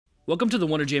Welcome to the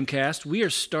Wonder Jam Cast. We are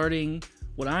starting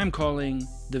what I'm calling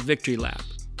the victory lap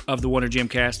of the Wonder Jam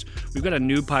Cast. We've got a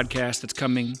new podcast that's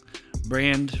coming,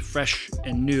 brand fresh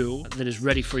and new, that is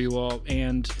ready for you all.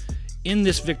 And in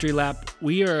this victory lap,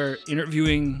 we are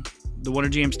interviewing the Wonder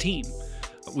Jam's team.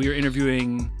 We are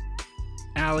interviewing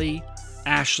Allie,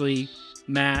 Ashley,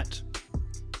 Matt,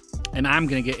 and I'm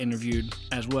going to get interviewed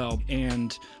as well.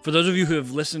 And for those of you who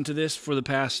have listened to this for the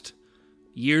past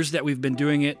years that we've been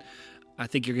doing it, I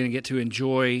think you're going to get to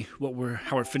enjoy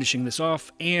how we're finishing this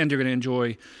off, and you're going to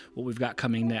enjoy what we've got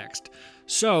coming next.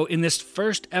 So in this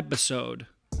first episode,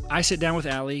 I sit down with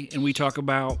Allie and we talk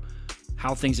about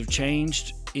how things have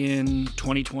changed in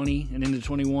 2020 and into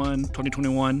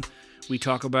 2021. We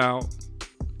talk about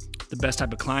the best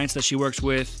type of clients that she works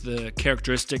with, the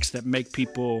characteristics that make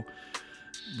people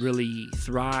really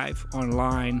thrive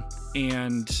online,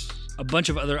 and a bunch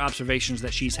of other observations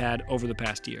that she's had over the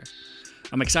past year.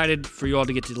 I'm excited for you all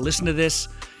to get to listen to this.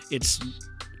 It's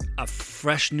a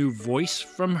fresh new voice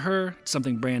from her. It's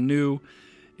something brand new.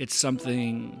 It's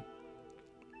something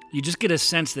you just get a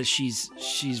sense that she's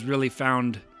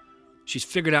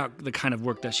figured out the kind of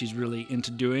work that she's really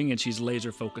into doing, and she's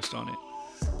laser focused on it.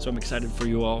 So I'm excited for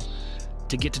you all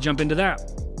to get to jump into that.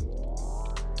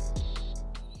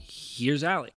 Here's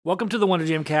Allie. Welcome to the Wonder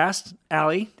Jam Cast,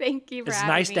 Allie. Thank you for having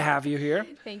me. It's nice to me. have you here.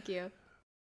 Thank you.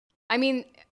 I mean,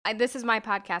 this is my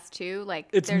podcast too.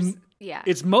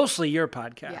 It's mostly your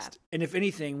podcast. Yeah. And if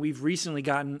anything, we've recently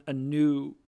gotten a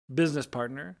new business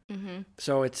partner. Mm-hmm.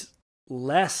 So it's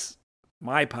less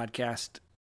my podcast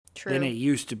than it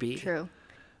used to be. True.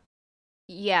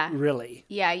 Yeah. Really.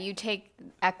 Yeah, you take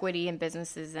equity in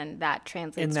businesses and that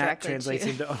translates directly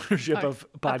into ownership of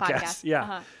podcasts. Yeah.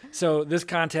 Uh-huh. So this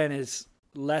content is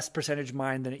less percentage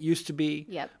mine than it used to be.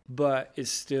 Yep. But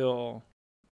it's still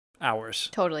ours.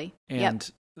 Totally.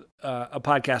 And a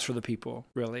podcast for the people,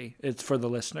 really. It's for the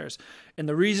listeners. And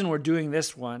the reason we're doing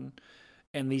this one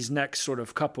and these next sort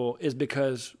of couple is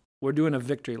because we're doing a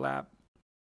victory lap.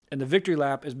 And the victory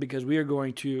lap is because we are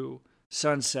going to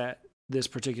sunset this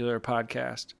particular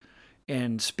podcast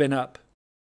and spin up,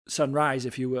 sunrise,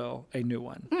 if you will, a new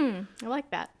one. I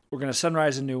like that. We're going to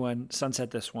sunrise a new one,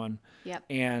 sunset this one. Yep.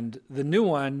 And the new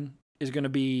one is going to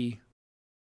be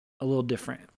a little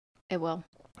different. It will.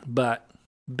 But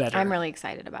better. I'm really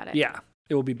excited about it. Yeah,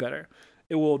 it will be better.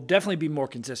 It will definitely be more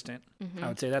consistent. Mm-hmm. I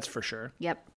would say that's for sure.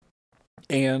 Yep.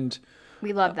 And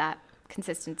we love that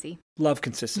consistency. Love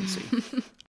consistency.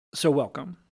 So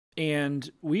welcome. And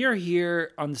we are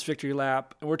here on this victory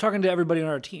lap, and we're talking to everybody on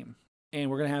our team. And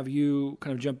we're gonna have you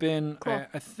kind of jump in. Cool.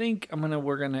 I think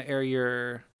we're gonna air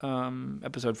your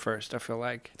episode first. I feel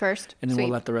like first, and then Sweet.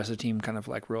 we'll let the rest of the team kind of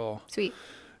like roll. Sweet.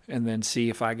 And then see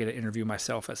if I get to interview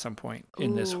myself at some point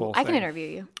in this whole thing. I can interview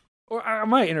you. Or I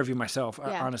might interview myself.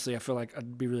 Yeah. Honestly, I feel like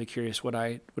I'd be really curious what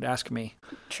I would ask me.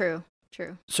 True.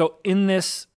 So in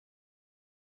this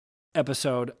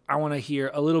episode, I want to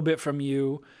hear a little bit from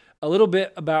you, a little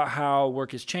bit about how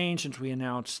work has changed since we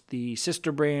announced the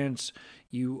sister brands.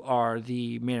 You are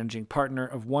the managing partner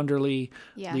of Wonderly,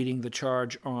 leading the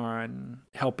charge on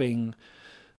helping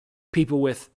people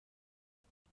with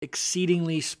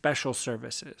exceedingly special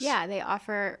services. Yeah, they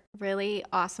offer really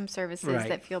awesome services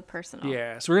that feel personal.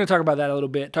 Yeah, so we're going to talk about that a little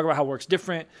bit, talk about how work's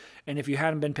different, and if you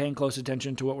hadn't been paying close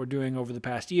attention to what we're doing over the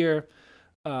past year,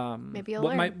 maybe you'll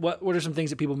learn. What are some things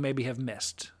that people maybe have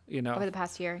missed, over the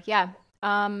past year? Yeah.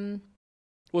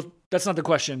 Well, that's not the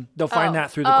question. They'll find that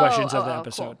through the questions of the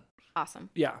episode. Cool. Awesome.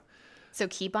 Yeah. So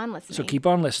keep on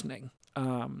listening.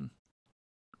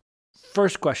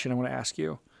 First question I want to ask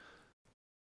you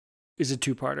is a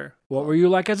two-parter. What were you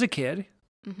like as a kid?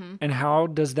 Mm-hmm. And how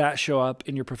does that show up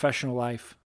in your professional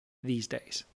life these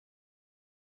days?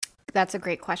 That's a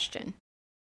great question.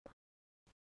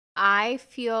 I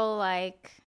feel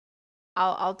like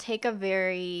I'll take a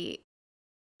very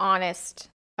honest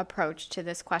approach to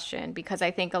this question, because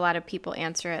I think a lot of people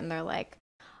answer it and they're like,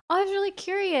 oh, I was really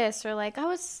curious, or like,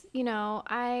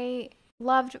 I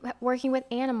loved working with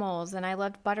animals and I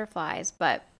loved butterflies,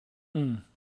 but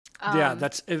yeah,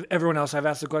 that's everyone else I've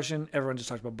asked the question. Everyone just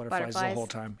talks about butterflies the whole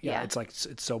time. Yeah, it's like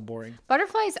it's so boring.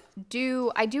 Butterflies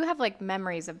I do have like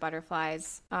memories of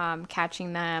butterflies,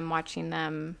 catching them, watching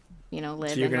them,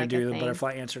 live. So you're gonna like do the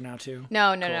butterfly answer now too?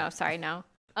 No, cool. no, sorry, no.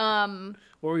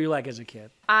 What were you like as a kid?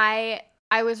 I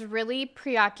was really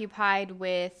preoccupied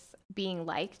with being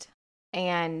liked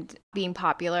and being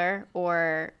popular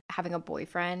or having a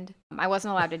boyfriend. I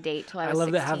wasn't allowed to date till I was 16. I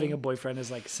love that having a boyfriend is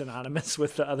like synonymous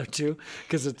with the other two,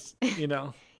 because it's,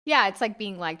 Yeah, it's like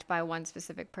being liked by one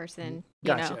specific person.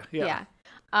 Gotcha. Yeah.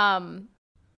 And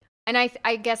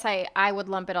I guess I would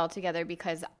lump it all together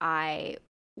because I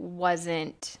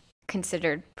wasn't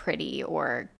considered pretty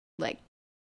or like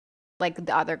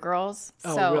the other girls.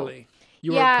 Oh, so, really?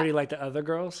 You weren't pretty like the other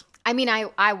girls? I mean,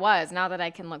 I was. Now that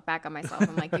I can look back on myself,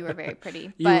 I'm like, you were very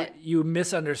pretty. But you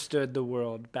misunderstood the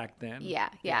world back then.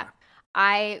 Yeah.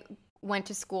 I went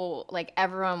to school, like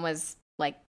everyone was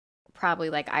like probably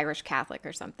like Irish Catholic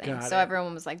or something. So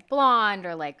everyone was like blonde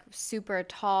or like super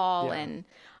tall and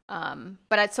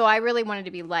so I really wanted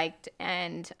to be liked.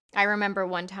 And I remember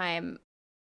one time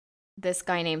this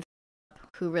guy named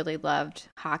who really loved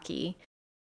hockey,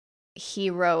 he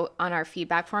wrote on our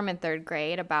feedback form in 3rd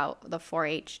grade about the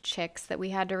 4-H chicks that we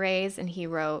had to raise. And he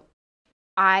wrote,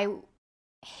 I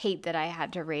hate that I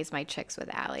had to raise my chicks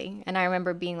with Allie. And I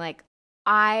remember being like,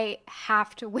 I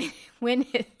have to win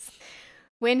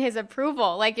his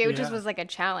approval. Like it just was like a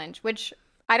challenge, which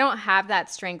I don't have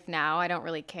that strength now. I don't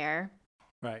really care.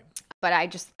 Right. But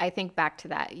I think back to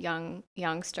that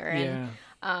youngster. And,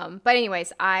 but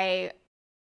anyways,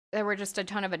 there were just a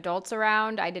ton of adults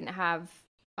around. I didn't have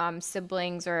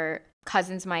siblings or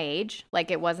cousins my age.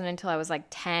 Like it wasn't until I was like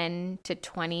 10 to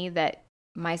 20 that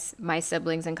my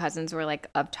siblings and cousins were like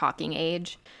of talking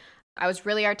age. I was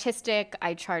really artistic.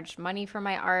 I charged money for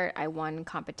my art. I won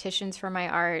competitions for my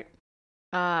art.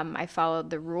 I followed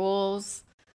the rules.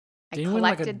 Did you win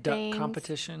like a duck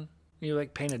competition? You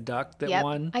like paint a duck that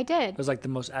won? I did. It was like the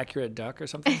most accurate duck or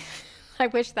something? I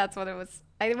wish that's what it was.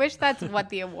 I wish that's what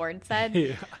the award said.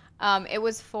 It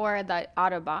was for the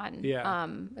Autobahn.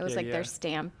 It was their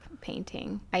stamp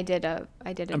painting. I did a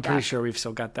I'm pretty sure we've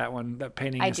still got that one. That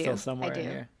painting is still somewhere in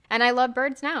here. And I love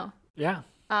birds now. Yeah.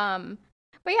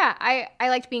 But yeah, I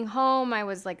liked being home. I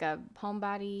was like a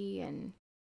homebody. And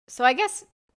so I guess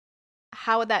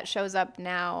how that shows up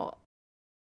now,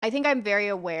 I think I'm very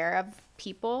aware of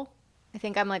people. I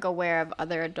think I'm like aware of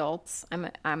other adults. I'm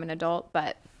an adult,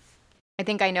 but I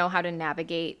think I know how to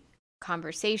navigate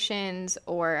conversations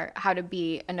or how to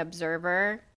be an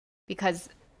observer because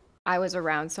I was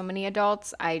around so many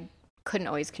adults. I couldn't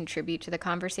always contribute to the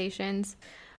conversations.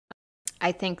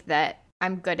 I think that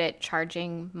I'm good at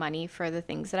charging money for the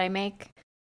things that I make,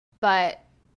 but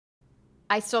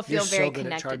I still feel very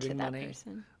connected to that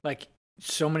person. Like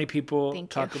so many people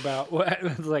talk about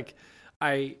like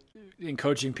in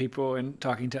coaching people and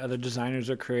talking to other designers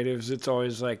or creatives, it's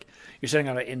always like you're sending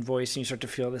out an invoice and you start to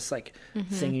feel this like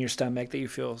thing in your stomach that you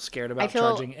feel scared about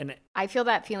charging. And I feel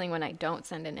that feeling when I don't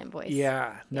send an invoice.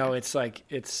 It's like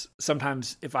it's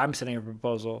sometimes if I'm sending a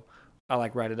proposal, I'll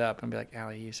like write it up and be like,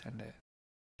 Allie, you send it.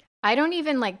 I don't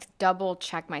even like double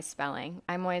check my spelling.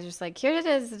 I'm always just like, here it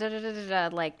is,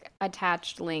 like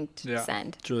attached, linked,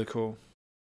 send. It's really cool.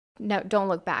 No, don't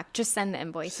look back. Just send the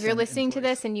invoice. If you're listening to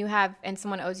this and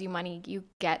someone owes you money, you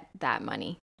get that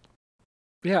money.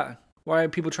 Yeah. Why are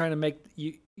people trying to make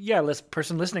you? Yeah,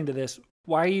 person listening to this.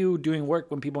 Why are you doing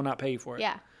work when people not pay you for it?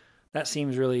 Yeah. That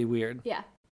seems really weird. Yeah.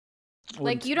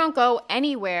 Like you don't go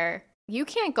anywhere. You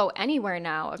can't go anywhere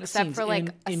now except for like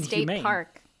a state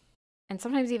park. And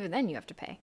sometimes even then you have to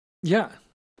pay. Yeah.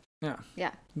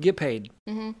 Get paid,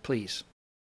 please.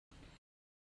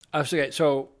 Okay,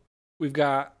 so we've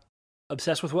got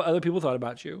obsessed with what other people thought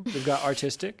about you. We've got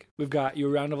artistic. We've got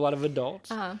you around a lot of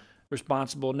adults.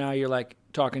 Responsible. Now you're like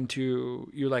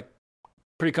you're like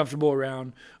pretty comfortable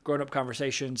around grown up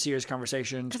conversations, serious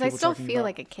conversations. Because I still feel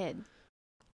like a kid.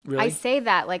 Really? I say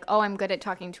that like, oh, I'm good at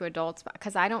talking to adults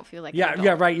because I don't feel like an adult.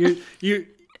 Yeah, right. You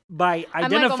by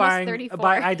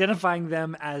identifying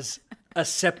them as a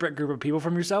separate group of people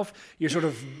from yourself, you're sort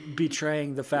of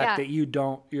betraying the fact that you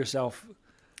don't yourself.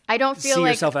 I don't feel see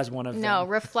like yourself as one of them. No,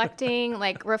 reflecting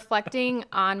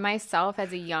on myself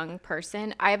as a young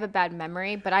person. I have a bad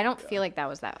memory, but I don't feel like that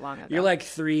was that long ago. You're like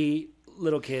 3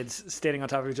 little kids standing on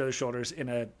top of each other's shoulders in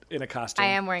a costume. I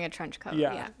am wearing a trench coat.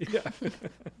 Yeah.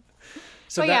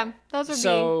 So those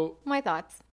are my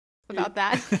thoughts about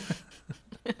that.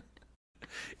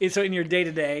 So in your day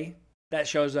to day, that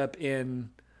shows up in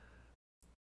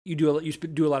you do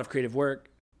a lot of creative work.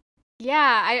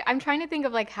 Yeah, I'm trying to think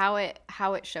of like how it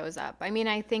shows up. I mean,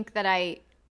 I think that I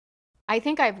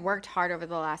think I've worked hard over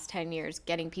the last 10 years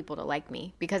getting people to like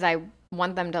me because I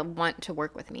want them to want to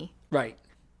work with me. Right.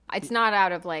 It's not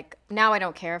out of like now I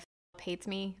don't care if hates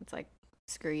me. It's like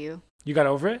screw you. You got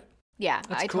over it? Yeah,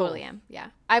 I totally am. Yeah.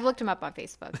 I've looked him up on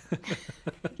Facebook.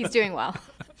 He's doing well.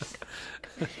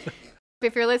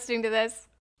 If you're listening to this,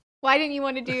 why didn't you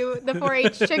want to do the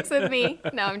 4-H chicks with me?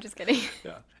 No, I'm just kidding.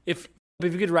 Yeah. If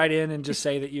you could write in and just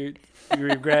say that you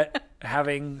regret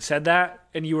having said that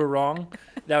and you were wrong,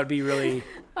 that would be really.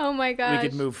 Oh my gosh. We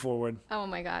could move forward. Oh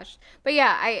my gosh. But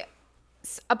yeah,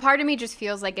 a part of me just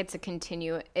feels like it's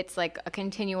like a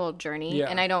continual journey,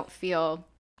 and I don't feel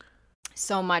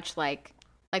so much like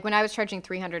Like when I was charging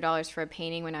 $300 for a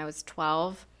painting when I was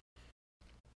 12,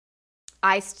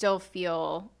 I still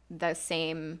feel the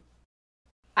same.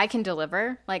 I can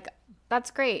deliver. Like,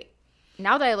 that's great.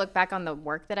 Now that I look back on the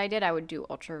work that I did, I would do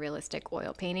ultra realistic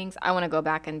oil paintings. I want to go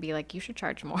back and be like, you should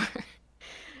charge more.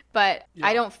 But yeah.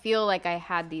 I don't feel like I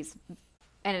had these,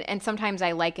 and sometimes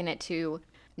I liken it to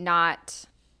not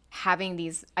having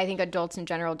these. I think adults in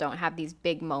general don't have these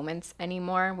big moments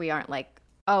anymore. We aren't like,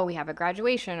 oh, we have a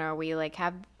graduation, or we like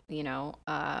have, you know,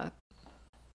 a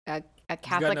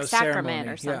Catholic sacrament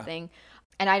or something. Yeah.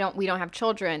 And we don't have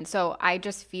children. So I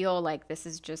just feel like this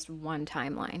is just one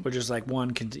timeline. Which is like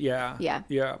one, yeah.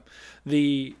 Yeah.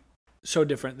 So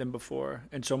different than before.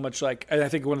 And so much like, I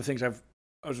think one of the things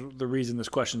the reason this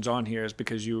question's on here is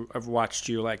because I've watched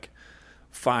you like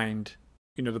find,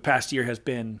 you know, the past year has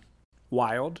been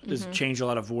wild. It's changed a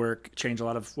lot of work, changed a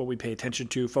lot of what we pay attention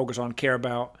to, focus on, care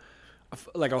about,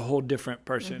 like a whole different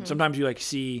person. Sometimes you like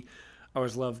see, I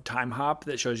always love Time Hop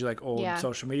that shows you like old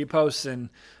social media posts, and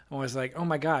I'm always like, oh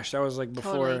my gosh, that was like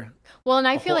before. Totally. Well, and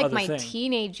I feel like my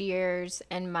teenage years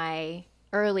and my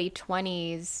early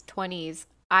 20s,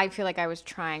 I feel like I was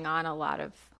trying on a lot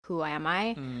of who am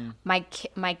I.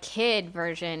 My kid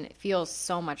version feels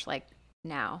so much like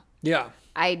now. Yeah.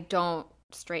 I don't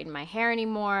straighten my hair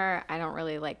anymore. I don't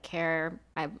really like care.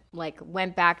 I like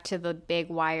went back to the big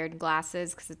wired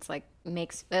glasses because it's like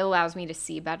it allows me to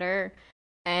see better.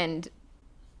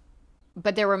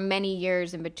 But there were many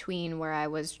years in between where I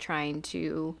was trying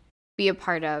to be a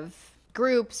part of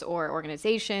groups or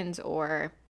organizations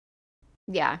or,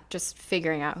 just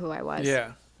figuring out who I was.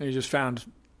 Yeah. And you just found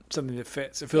something that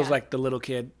fits. It feels like the little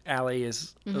kid, Allie,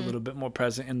 is a little bit more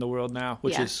present in the world now,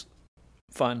 which is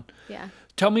fun. Yeah.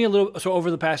 Tell me a little, so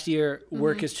over the past year,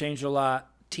 work has changed a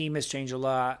lot, team has changed a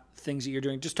lot, things that you're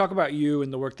doing. Just talk about you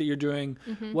and the work that you're doing.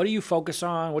 What do you focus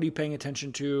on? What are you paying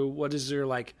attention to? What is there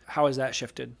like, how has that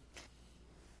shifted?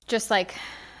 Just like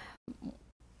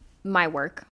my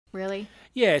work, really.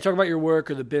 Yeah, talk about your work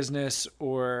or the business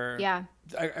or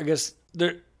I guess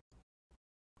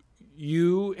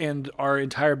you and our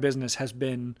entire business has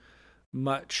been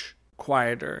much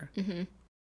quieter publicly.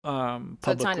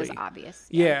 So it's not as obvious.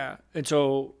 Yeah. And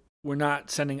so we're not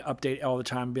sending an update all the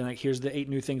time being like, here's the 8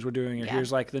 new things we're doing, or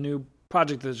here's like the new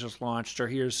project that's just launched, or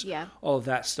here's all of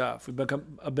that stuff. We've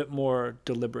become a bit more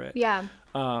deliberate. Yeah.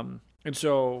 And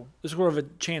so this is sort of a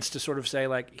chance to sort of say,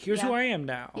 like, here's who I am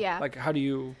now. Yeah. Like, how do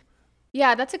you...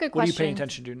 Yeah, that's a good question. What are you paying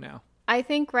attention to now? I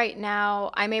think right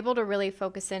now I'm able to really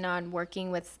focus in on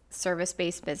working with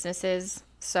service-based businesses.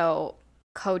 So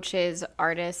coaches,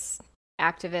 artists,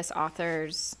 activists,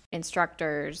 authors,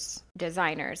 instructors,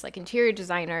 designers, like interior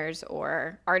designers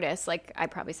or artists. Like I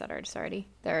probably said artists already.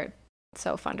 They're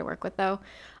so fun to work with, though.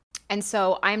 And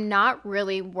so I'm not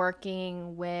really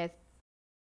working with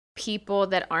people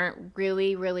that aren't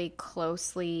really, really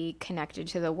closely connected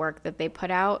to the work that they put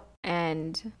out.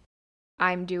 And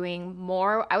I'm doing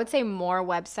more, I would say more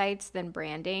websites than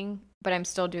branding, but I'm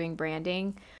still doing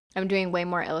branding. I'm doing way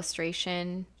more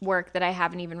illustration work that I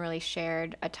haven't even really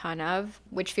shared a ton of,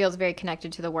 which feels very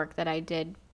connected to the work that I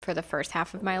did for the first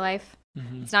half of my life.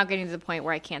 It's not getting to the point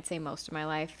where I can't say most of my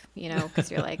life, you know,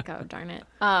 because you're like, oh, darn it.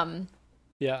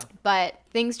 Yeah. But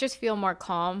things just feel more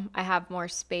calm. I have more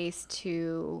space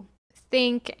to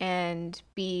think and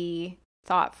be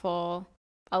thoughtful.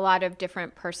 A lot of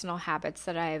different personal habits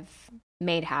that I've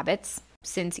made habits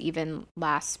since even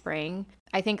last spring.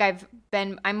 I think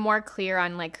I'm more clear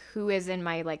on like who is in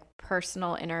my like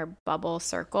personal inner bubble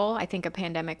circle. I think a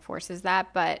pandemic forces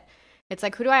that, but it's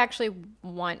like, who do I actually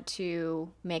want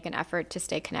to make an effort to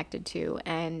stay connected to?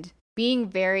 And being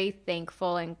very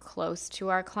thankful and close to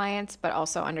our clients, but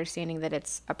also understanding that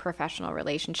it's a professional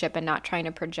relationship and not trying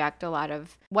to project a lot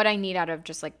of what I need out of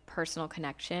just like personal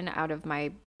connection out of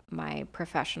my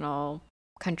professional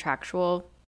contractual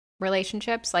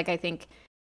relationships. Like I think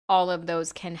all of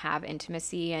those can have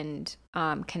intimacy and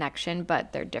connection,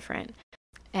 but they're different.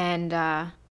 And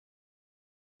I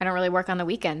don't really work on the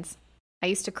weekends. I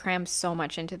used to cram so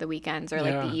much into the weekends or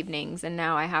like the evenings, and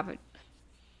now I have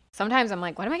sometimes I'm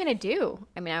like, what am I going to do?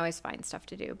 I mean, I always find stuff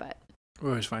to do, but... We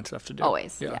always find stuff to do.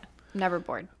 Always, yeah. I'm never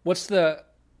bored. What's the...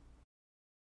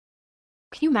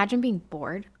 Can you imagine being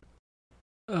bored?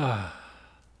 I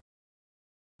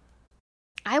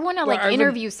want to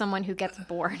interview someone who gets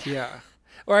bored. Yeah.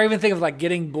 Or I even think of like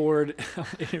getting bored.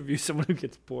 Interview someone who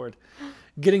gets bored.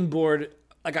 Getting bored.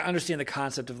 Like I understand the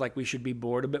concept of like we should be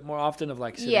bored a bit more often of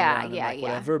like sitting around and like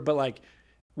whatever. But like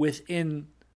within...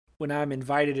 When I'm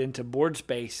invited into board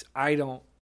space, I don't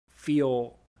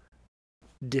feel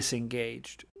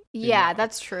disengaged. Yeah,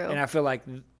 that's true. And I feel like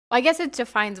Well, I guess it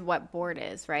defines what board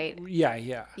is, right?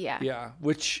 Yeah.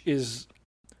 Which is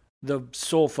the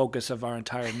sole focus of our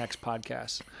entire next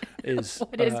podcast is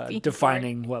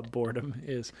defining what boredom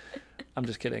is. I'm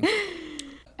just kidding.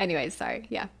 Anyways, sorry.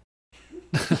 Yeah.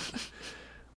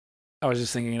 I was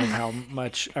just thinking of how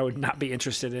much I would not be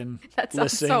interested in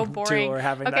listening so boring. to or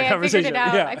having okay, that conversation.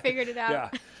 I figured it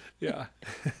out. Yeah.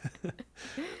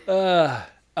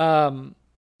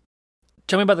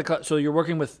 Tell me about so you're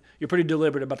pretty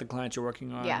deliberate about the clients you're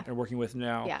working on and working with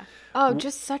now. Yeah. Oh,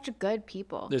 just such good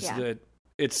people.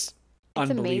 It's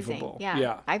unbelievable. Amazing.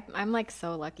 Yeah. I'm like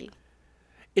so lucky.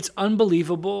 It's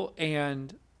unbelievable,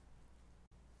 and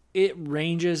it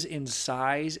ranges in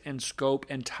size and scope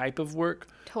and type of work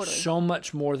so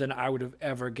much more than I would have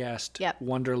ever guessed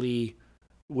Wonderly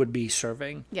would be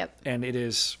serving. Yep. And it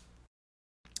is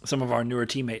some of our newer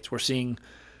teammates. We're seeing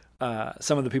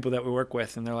some of the people that we work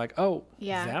with, and they're like, oh,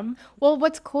 them? Well,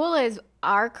 what's cool is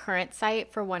our current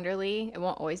site for Wonderly, it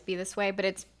won't always be this way, but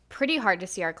it's pretty hard to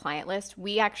see our client list.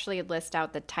 We actually list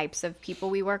out the types of people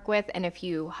we work with, and if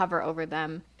you hover over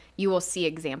them, you will see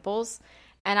examples.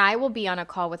 And I will be on a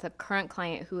call with a current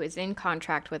client who is in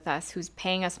contract with us, who's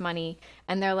paying us money,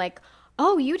 and they're like,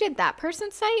 oh, you did that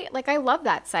person's site? Like, I love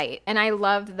that site. And I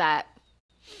love that.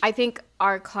 I think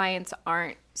our clients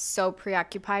aren't so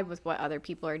preoccupied with what other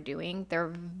people are doing.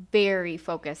 They're very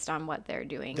focused on what they're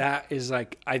doing. That is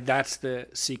that's the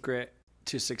secret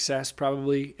to success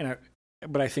probably.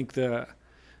 But I think there's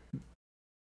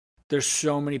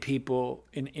so many people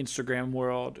in Instagram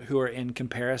world who are in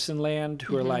comparison land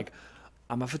who are like,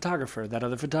 I'm a photographer. That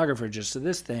other photographer just did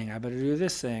this thing. I better do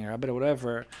this thing, or I better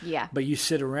whatever. Yeah. But you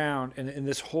sit around, and in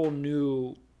this whole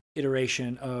new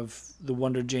iteration of the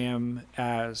Wonder Jam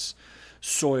as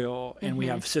Soil, and we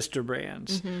have sister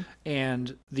brands,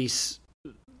 and these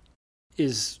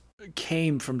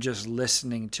came from just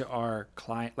listening to our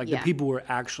client, like the people we're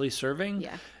actually serving.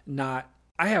 Yeah.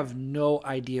 I have no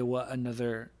idea what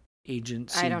another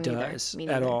agency does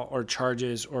at all, or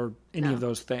charges, or any of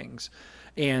those things,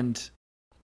 and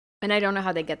I don't know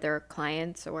how they get their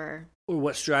clients or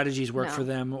what strategies work for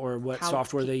them, or what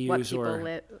software they use, what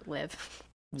people live.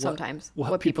 Sometimes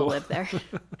what people live there.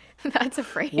 That's a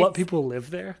phrase. What people live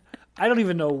there? I don't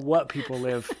even know what people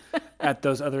live at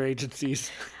those other agencies.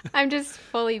 I'm just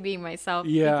fully being myself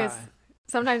because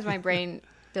sometimes my brain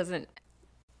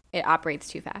it operates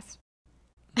too fast.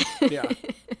 Yeah.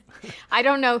 I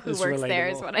don't know who works there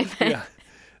is what I meant. Yeah.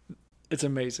 It's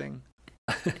amazing.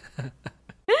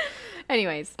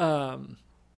 Anyways.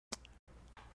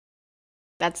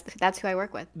 That's who I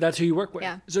work with. That's who you work with.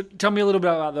 Yeah. So tell me a little bit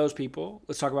about those people.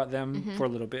 Let's talk about them for a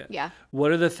little bit. Yeah.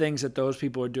 What are the things that those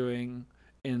people are doing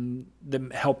in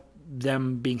help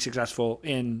them being successful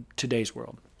in today's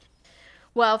world?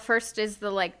 Well, first is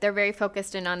they're very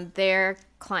focused in on their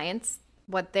clients,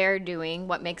 what they're doing,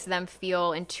 what makes them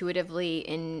feel intuitively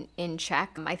in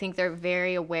check. I think they're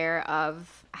very aware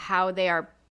of how they are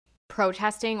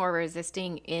protesting or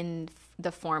resisting in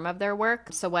the form of their work.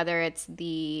 So whether it's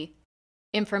the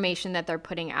information that they're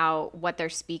putting out, what they're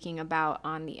speaking about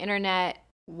on the internet,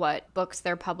 what books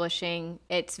they're publishing,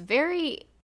 it's very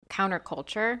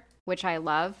counterculture, which I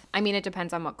love. I mean, it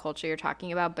depends on what culture you're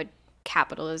talking about, but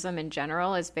capitalism in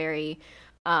general is very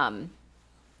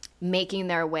making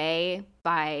their way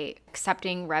by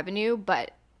accepting revenue,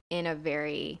 but in a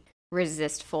very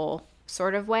resistful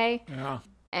sort of way. Yeah.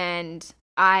 And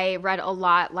I read a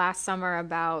lot last summer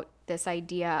about this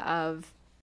idea of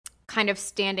kind of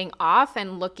standing off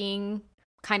and looking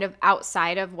kind of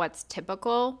outside of what's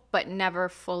typical, but never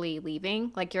fully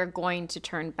leaving. Like, you're going to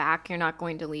turn back. You're not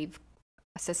going to leave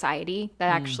a society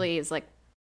that actually is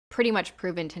pretty much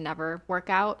proven to never work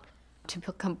out,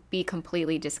 to be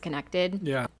completely disconnected.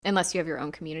 Yeah. Unless you have your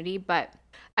own community. But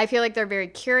I feel like they're very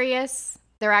curious.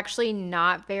 They're actually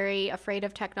not very afraid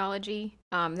of technology.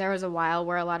 There was a while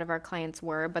where a lot of our clients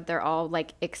were, but they're all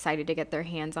excited to get their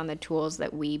hands on the tools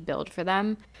that we build for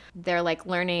them. They're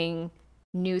learning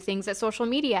new things that social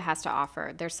media has to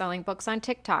offer. They're selling books on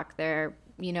TikTok. They're,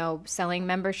 selling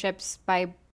memberships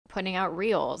by putting out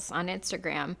reels on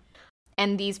Instagram.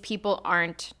 And these people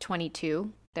aren't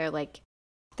 22. They're 30s,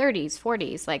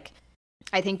 40s.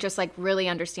 I think just really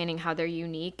understanding how they're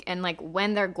unique and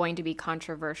when they're going to be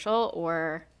controversial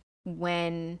or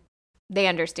when they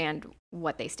understand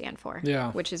what they stand for.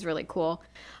 Yeah. Which is really cool.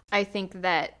 I think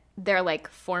that they're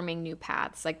forming new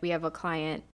paths. We have a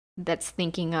client that's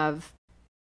thinking of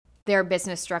their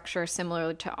business structure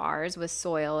similar to ours with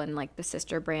Soil and the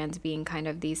sister brands being kind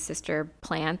of these sister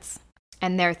plants.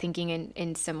 And they're thinking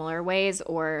in similar ways,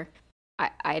 or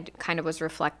I kind of was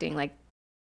reflecting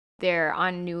they're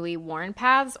on newly worn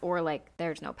paths or like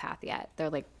there's no path yet. They're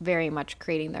like very much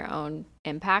creating their own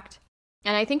impact.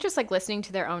 And I think just like listening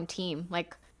to their own team,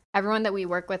 like everyone that we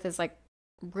work with is like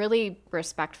really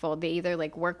respectful. They either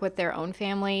like work with their own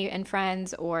family and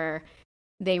friends, or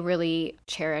they really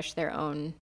cherish their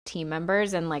own team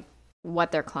members and like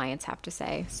what their clients have to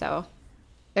say. So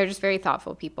they're just very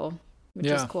thoughtful people, which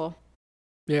is cool.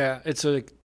 Yeah, it's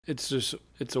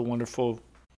a wonderful.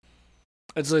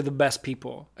 It's like the best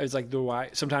people. It's like the why.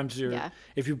 Sometimes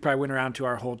if you probably went around to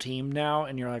our whole team now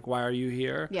and you're like, why are you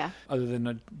here? Yeah. Other than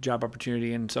a job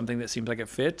opportunity and something that seems like it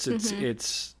fits,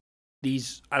 it's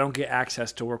these. I don't get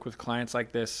access to work with clients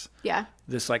like this. Yeah.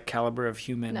 This like caliber of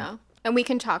human. No, and we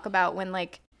can talk about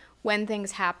when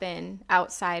things happen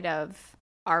outside of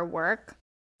our work.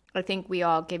 I think we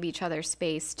all give each other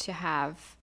space to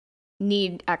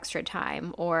need extra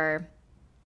time. Or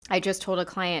I just told a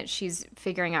client she's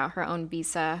figuring out her own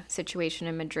visa situation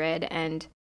in Madrid, and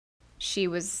she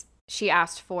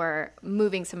asked for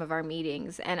moving some of our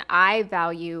meetings, and I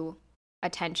value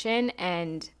attention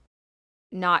and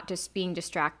not just being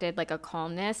distracted, like a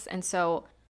calmness. And so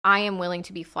I am willing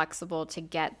to be flexible to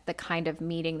get the kind of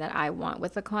meeting that I want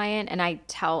with the client. And I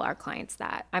tell our clients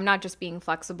that I'm not just being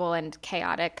flexible and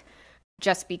chaotic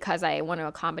just because I want to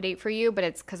accommodate for you, but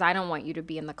it's because I don't want you to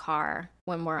be in the car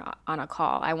when we're on a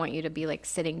call. I want you to be like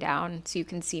sitting down so you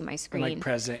can see my screen. And like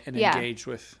present and engaged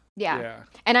with. Yeah.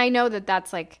 And I know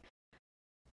that's like,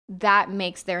 that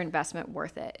makes their investment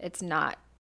worth it. It's not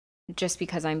just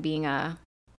because I'm being a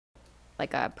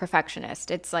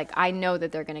perfectionist. It's like, I know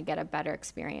that they're going to get a better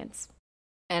experience,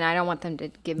 and I don't want them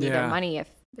to give me their money if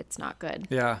it's not good.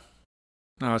 Yeah.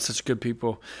 No, it's such good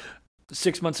people.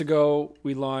 6 months ago,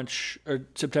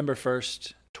 September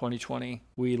 1st, 2020,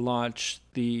 we launched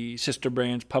the sister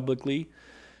brands publicly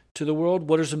to the world.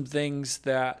 What are some things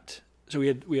so we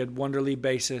had Wonderly,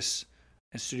 Basis,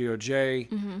 and Studio J.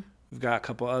 Mm-hmm. We've got a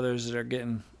couple others that are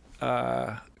getting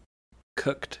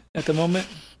cooked at the moment.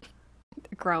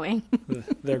 They're growing.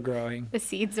 They're growing. The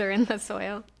seeds are in the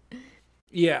soil.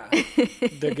 Yeah.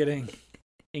 They're getting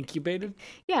incubated.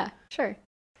 Yeah, sure.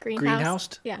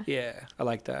 Greenhoused? Yeah. Yeah, I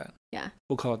like that. Yeah.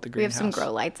 We'll call it the greenhouse. We have some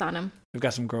grow lights on them. We've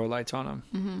got some grow lights on them.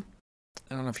 Mm-hmm.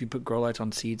 I don't know if you put grow lights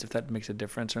on seeds, if that makes a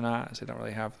difference or not, as they don't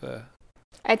really have the...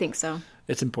 I think so.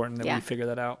 It's important that we figure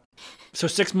that out. So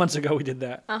 6 months ago, we did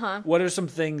that. Uh-huh. What are some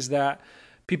things that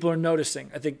people are noticing?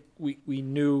 I think we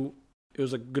knew it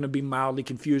was like going to be mildly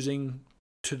confusing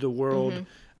to the world.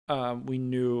 Mm-hmm. We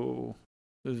knew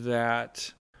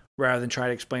that rather than try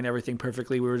to explain everything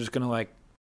perfectly, we were just going to like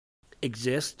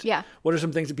exist. Yeah. What are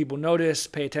some things that people notice,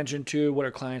 pay attention to? What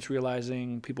are clients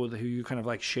realizing? People who you kind of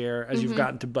like share as you've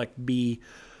gotten to like be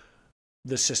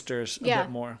the sisters a bit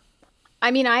more.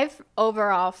 I mean, I've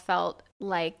overall felt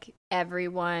like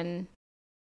everyone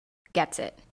gets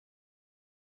it.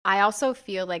 I also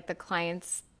feel like the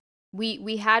clients,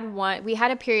 we had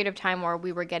a period of time where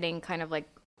we were getting kind of like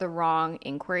the wrong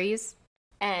inquiries,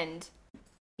 and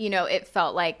it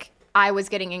felt like I was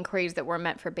getting inquiries that were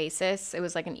meant for Basis. It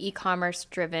was like an e-commerce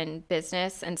driven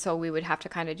business, and so we would have to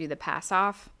kind of do the pass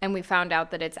off, and we found out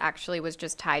that it's actually was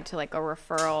just tied to like a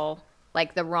referral,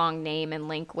 like the wrong name and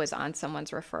link was on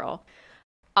someone's referral.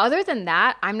 Other than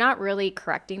that, I'm not really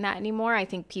correcting that anymore. I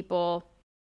think people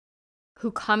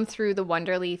who come through the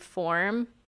Wonderly form,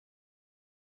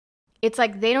 it's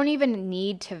like they don't even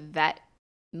need to vet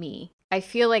me. I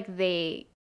feel like they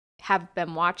have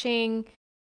been watching.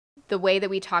 The way that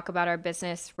we talk about our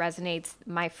business resonates.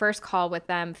 My first call with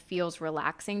them feels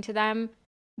relaxing to them,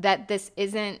 that this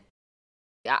isn't,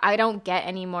 I don't get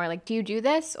anymore like, do you do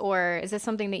this? Or is this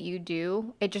something that you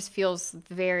do? It just feels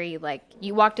very like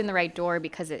you walked in the right door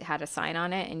because it had a sign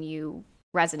on it and you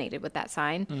resonated with that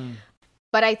sign. Mm.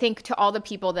 But I think to all the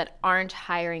people that aren't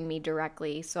hiring me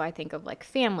directly, so I think of like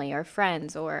family or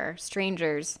friends or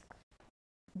strangers,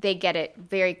 they get it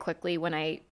very quickly when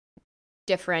I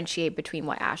differentiate between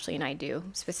what Ashley and I do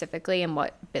specifically and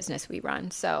what business we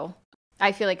run. So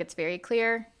I feel like it's very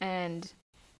clear, and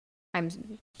I'm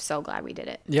so glad we did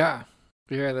it. Yeah,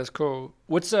 that's cool.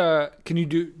 What's can you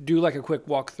do like a quick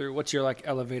walkthrough? What's your like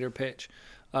elevator pitch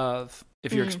of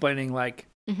if you're explaining like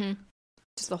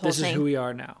just the whole this thing. Is who we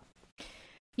are now?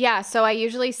 Yeah, so I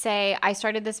usually say I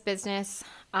started this business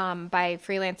by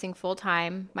freelancing full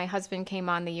time. My husband came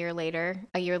on a year later.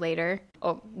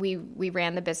 Oh, we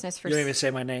ran the business for. You don't even say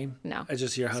my name? No, I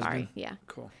just your husband. Sorry, yeah,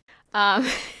 cool.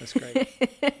 That's great.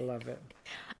 I love it.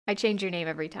 I change your name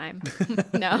every time.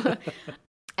 No,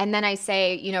 and then I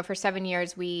say, for 7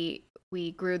 years we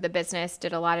grew the business,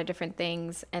 did a lot of different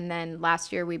things, and then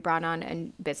last year we brought on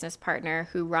a business partner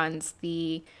who runs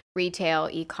the retail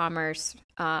e-commerce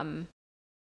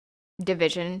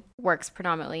division works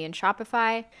predominantly in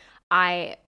Shopify.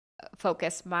 I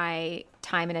focus my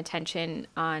time and attention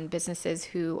on businesses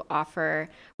who offer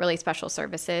really special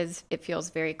services. It feels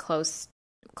very close.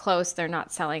 They're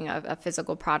not selling a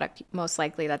physical product. Most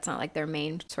likely that's not like their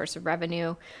main source of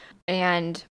revenue.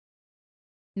 And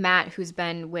Matt, who's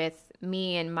been with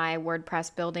me in my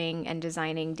WordPress building and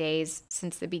designing days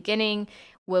since the beginning,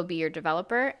 will be your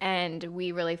developer. And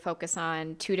we really focus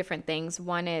on two different things.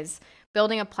 One is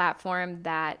building a platform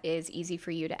that is easy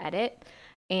for you to edit.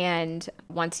 And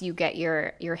once you get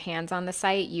your hands on the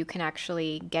site, you can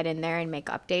actually get in there and make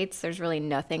updates. There's really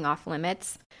nothing off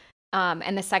limits.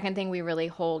 And the second thing we really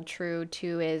hold true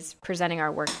to is presenting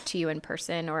our work to you in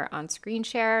person or on screen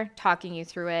share, talking you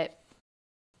through it,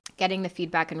 getting the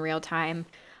feedback in real time,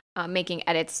 making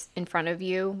edits in front of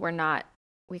you.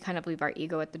 We kind of leave our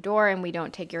ego at the door and we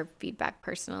don't take your feedback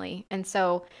personally. And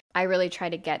so I really try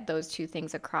to get those two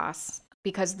things across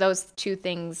because those two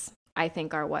things I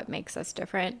think are what makes us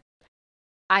different.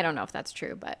 I don't know if that's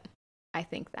true, but I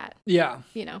think that. Yeah.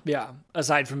 You know. Yeah.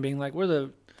 Aside from being like,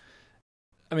 with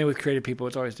creative people,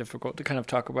 it's always difficult to kind of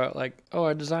talk about like, oh,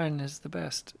 our design is the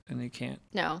best. And you can't.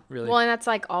 No. Really. Well, and that's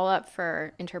like all up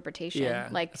for interpretation. Yeah.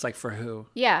 Like, it's like for who?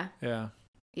 Yeah. Yeah.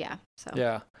 Yeah. So.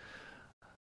 Yeah.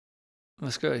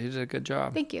 That's good. You did a good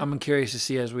job. Thank you. I'm curious to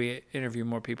see as we interview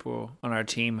more people on our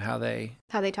team how they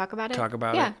talk about it.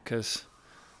 It because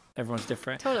everyone's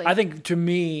different. Totally. I think to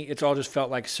me, it's all just felt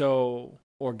like so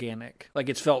organic. Like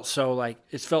it felt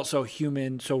so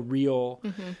human, so real.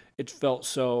 Mm-hmm. It felt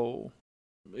so,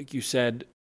 like you said,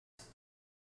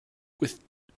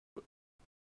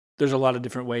 there's a lot of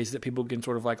different ways that people can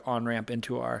sort of like on ramp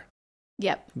into our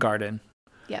garden.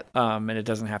 Yep. And it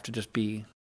doesn't have to just be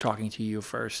talking to you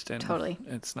first. And totally.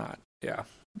 It's not. Yeah.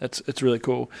 It's really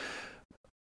cool.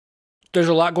 There's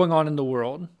a lot going on in the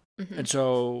world. Mm-hmm. And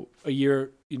so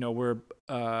we're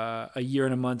a year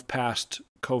and a month past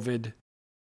COVID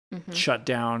shut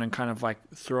down and kind of like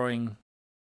throwing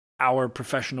our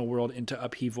professional world into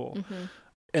upheaval. Mm-hmm.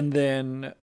 And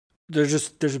then there's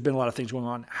been a lot of things going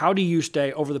on. How do you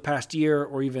stay over the past year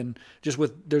or even just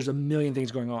there's a million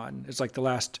things going on. It's like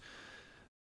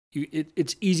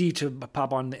it's easy to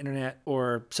pop on the internet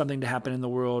or something to happen in the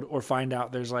world or find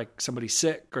out there's like somebody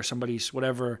sick or somebody's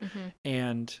whatever. Mm-hmm.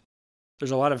 And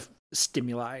there's a lot of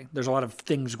stimuli. There's a lot of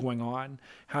things going on.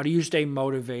 How do you stay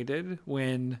motivated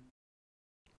when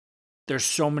there's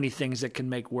so many things that can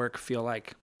make work feel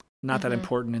like not that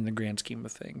important in the grand scheme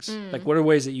of things? Like, what are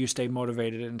ways that you stay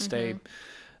motivated and stay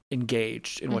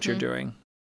engaged in what you're doing?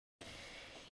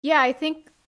 Yeah, I think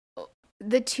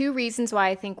the two reasons why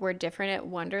I think we're different at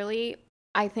Wonderly,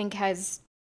 I think has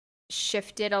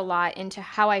shifted a lot into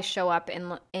how I show up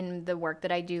in the work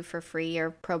that I do for free or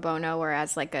pro bono or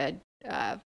as like a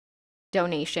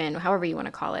donation, however you want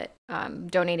to call it,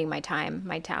 donating my time,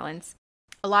 my talents.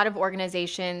 A lot of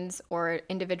organizations or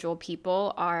individual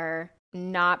people are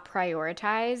not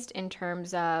prioritized in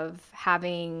terms of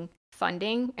having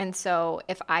funding. And so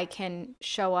if I can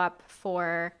show up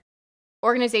for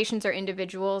organizations or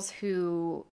individuals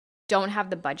who don't have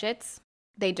the budgets,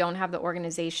 they don't have the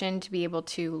organization to be able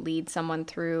to lead someone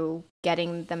through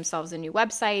getting themselves a new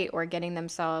website or getting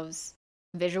themselves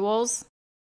visuals,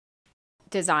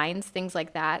 designs, things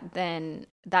like that, then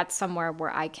that's somewhere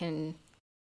where I can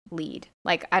lead.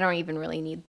 Like, I don't even really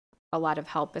need a lot of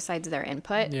help besides their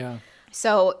input. Yeah.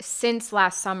 So since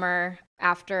last summer,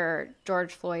 after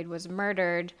George Floyd was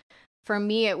murdered, for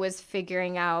me, it was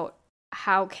figuring out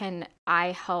how can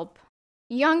I help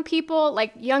young people.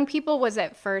 Like, young people was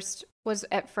at first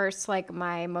like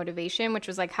my motivation, which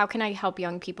was like, how can I help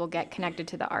young people get connected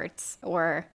to the arts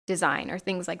or design or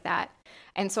things like that?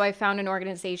 And so I found an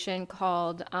organization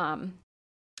called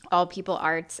All People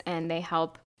Arts, and they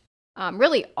help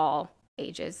really all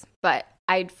ages. But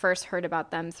I'd first heard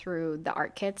about them through the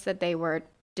art kits that they were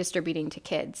distributing to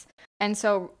kids. And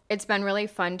so it's been really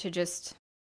fun to just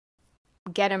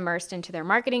get immersed into their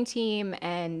marketing team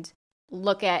and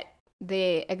look at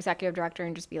the executive director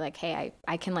and just be like, hey,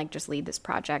 I can like just lead this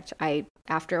project.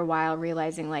 After a while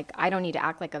realizing like I don't need to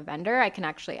act like a vendor. I can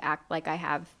actually act like I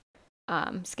have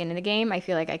skin in the game. I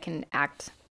feel like I can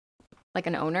act like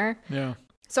an owner. Yeah.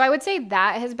 So I would say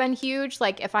that has been huge.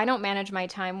 Like, if I don't manage my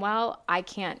time well, I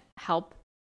can't help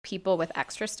people with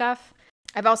extra stuff.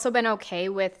 I've also been okay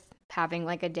with having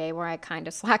like a day where I kind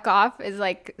of slack off is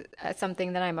like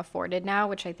something that I'm afforded now,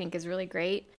 which I think is really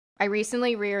great. I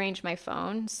recently rearranged my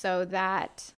phone so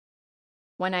that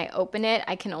when I open it,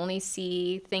 I can only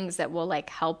see things that will like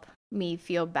help me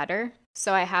feel better.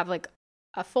 So I have like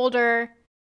a folder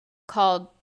called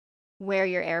Wear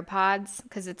Your AirPods,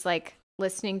 because it's like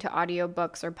listening to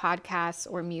audiobooks or podcasts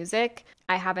or music,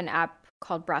 I have an app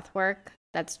called Breathwork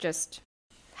that's just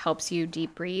helps you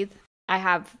deep breathe. I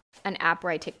have an app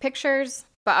where I take pictures,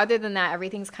 but other than that,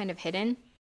 everything's kind of hidden.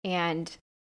 And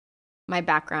my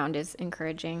background is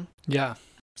encouraging. Yeah.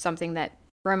 Something that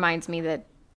reminds me that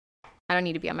I don't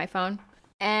need to be on my phone.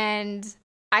 And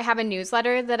I have a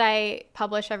newsletter that I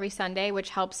publish every Sunday, which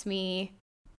helps me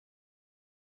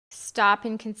stop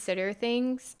and consider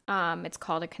things. It's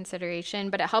called a consideration,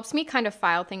 but it helps me kind of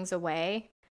file things away,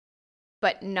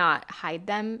 but not hide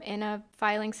them in a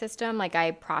filing system. Like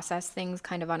I process things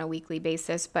kind of on a weekly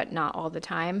basis, but not all the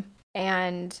time.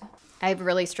 And I have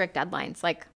really strict deadlines.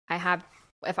 Like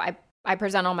I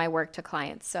present all my work to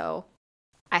clients, so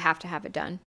I have to have it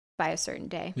done by a certain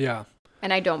day. Yeah.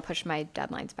 And I don't push my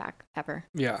deadlines back ever.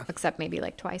 Yeah. Except maybe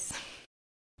like twice.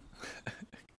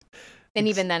 And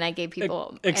even then I gave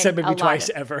people except maybe twice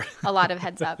ever. A lot of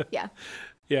heads up. Yeah.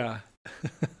 Yeah.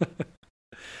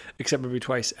 Except maybe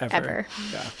twice ever.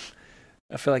 Yeah.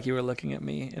 I feel like you were looking at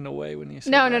me in a way when you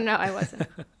said that. No, I wasn't.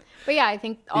 But yeah, I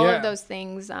think all of those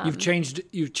things. You've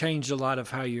changed a lot of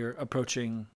how you're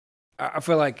approaching. I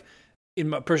feel like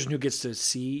in a person who gets to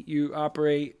see you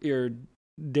operate, your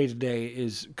day to day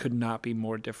could not be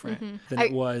more different than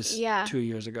it was 2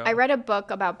 years ago. I read a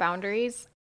book about boundaries,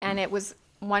 and it was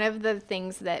one of the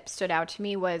things that stood out to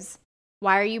me was,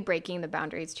 why are you breaking the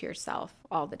boundaries to yourself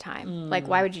all the time? Like,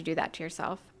 why would you do that to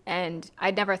yourself? And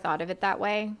I'd never thought of it that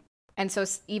way. And so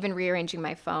even rearranging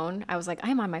my phone, I was like,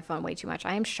 I'm on my phone way too much.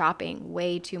 I am shopping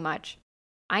way too much.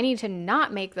 I need to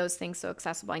not make those things so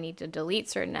accessible. I need to delete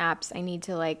certain apps. I need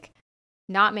to like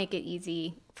not make it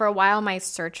easy. For a while, my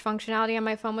search functionality on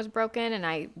my phone was broken, and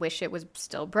I wish it was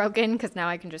still broken because now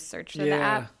I can just search to the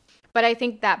app. But I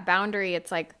think that boundary,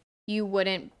 it's like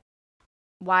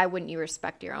why wouldn't you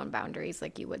respect your own boundaries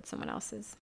like you would someone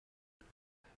else's?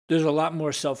 There's a lot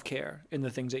more self-care in the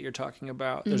things that you're talking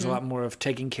about. There's a lot more of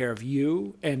taking care of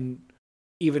you. And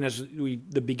even as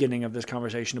the beginning of this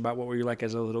conversation about what were you like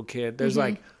as a little kid, there's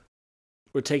like,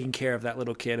 we're taking care of that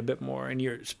little kid a bit more, and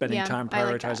you're spending time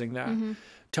prioritizing that.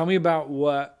 Tell me about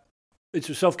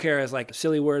it's self-care is like a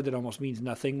silly word that almost means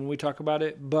nothing when we talk about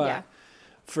it. But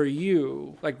for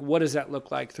you, like, what does that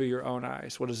look like through your own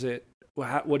eyes? What is it?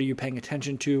 What are you paying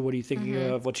attention to? What are you thinking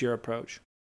of? What's your approach?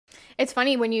 It's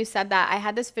funny when you said that. I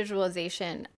had this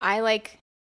visualization. I like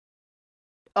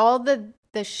all the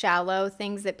shallow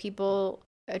things that people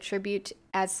attribute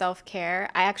as self-care.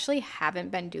 I actually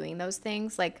haven't been doing those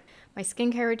things. Like my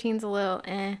skincare routine's a little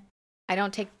I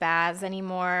don't take baths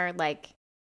anymore. Like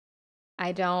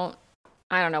I don't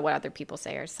know what other people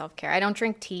say are self-care. I don't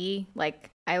drink tea. Like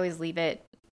I always leave it.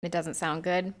 It doesn't sound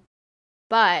good.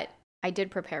 But I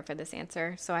did prepare for this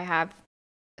answer. So I have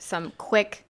some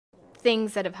quick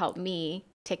things that have helped me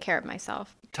take care of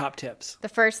myself. Top tips. The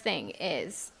first thing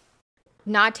is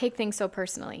not take things so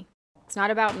personally. It's not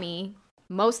about me.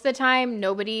 Most of the time,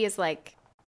 nobody is like,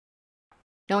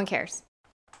 no one cares.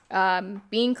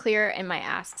 Being clear in my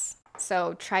asks.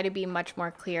 So try to be much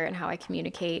more clear in how I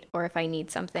communicate, or if I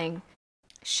need something.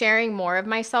 Sharing more of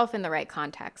myself in the right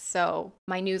context. So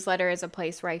my newsletter is a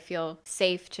place where I feel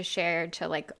safe to share to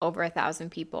like over 1,000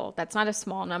 people. That's not a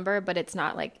small number, but it's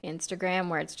not like Instagram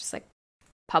where it's just like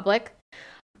public.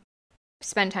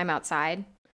 Spend time outside.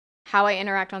 How I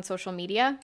interact on social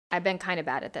media, I've been kind of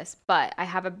bad at this, but I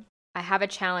have a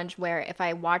challenge where if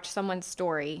I watch someone's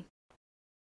story,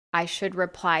 I should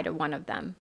reply to one of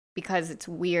them, because it's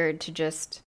weird to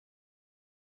just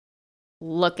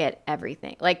look at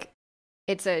everything. Like,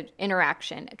 it's an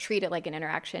interaction. Treat it like an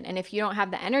interaction. And if you don't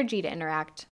have the energy to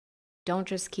interact, don't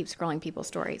just keep scrolling people's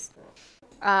stories.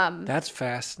 That's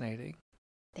fascinating.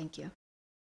 Thank you.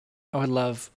 I would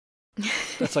love.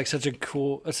 That's like such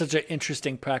an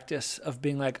interesting practice of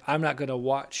being like, I'm not going to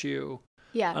watch you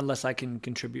unless I can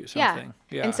contribute something.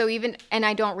 Yeah. And so and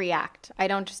I don't react. I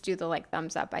don't just do the like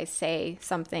thumbs up. I say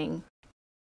something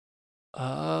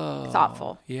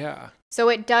thoughtful. Yeah. So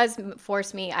it does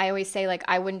force me. I always say, like,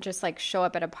 I wouldn't just like show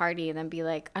up at a party and then be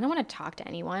like, I don't want to talk to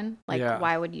anyone. Like,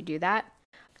 why would you do that?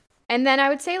 And then I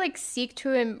would say, like, seek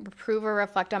to improve or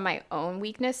reflect on my own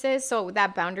weaknesses. So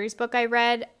that boundaries book I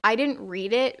read, I didn't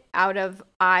read it out of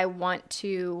I want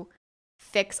to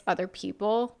fix other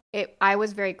people. I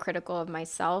was very critical of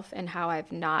myself and how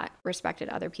I've not respected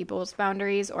other people's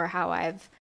boundaries, or how I've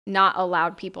not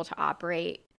allowed people to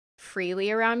operate freely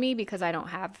around me because I don't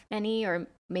have any, or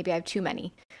maybe I have too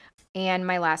many. And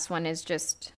my last one is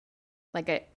just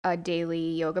like a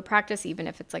daily yoga practice, even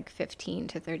if it's like 15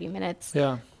 to 30 minutes.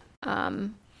 Yeah.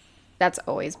 That's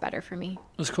always better for me.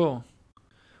 That's cool.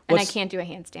 And I can't do a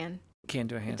handstand. Can't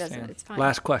do a handstand. It's fine.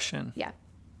 Last question. Yeah.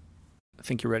 I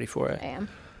think you're ready for it. I am.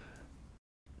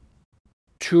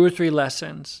 2 or 3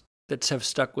 lessons that have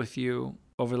stuck with you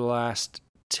over the last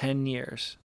 10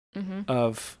 years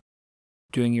of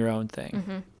doing your own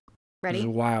thing. Ready? It's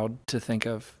wild to think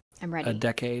of. I'm ready. A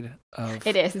decade of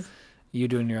It is. you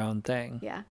doing your own thing.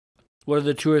 Yeah. What are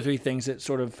the 2 or 3 things that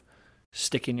sort of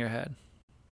stick in your head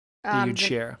that you'd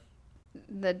share?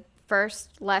 The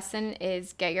first lesson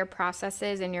is get your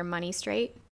processes and your money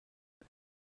straight.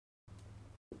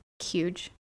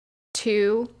 Huge.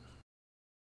 2,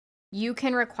 you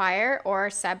can require or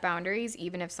set boundaries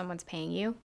even if someone's paying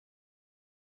you.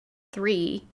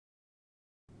 3,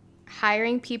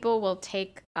 hiring people will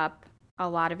take up a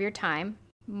lot of your time,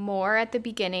 more at the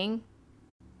beginning,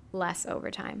 less over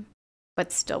time,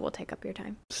 but still will take up your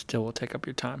time. Still will take up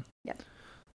your time. Yep.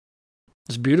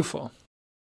 It's beautiful.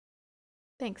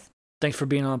 Thanks. Thanks for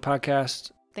being on the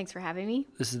podcast. Thanks for having me.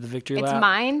 This is the Victory It's Lap.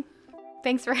 mine.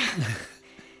 Thanks for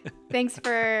thanks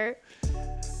for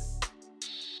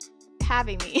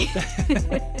having me.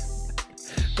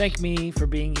 Thank me for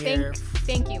being here.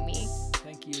 Thank you, me.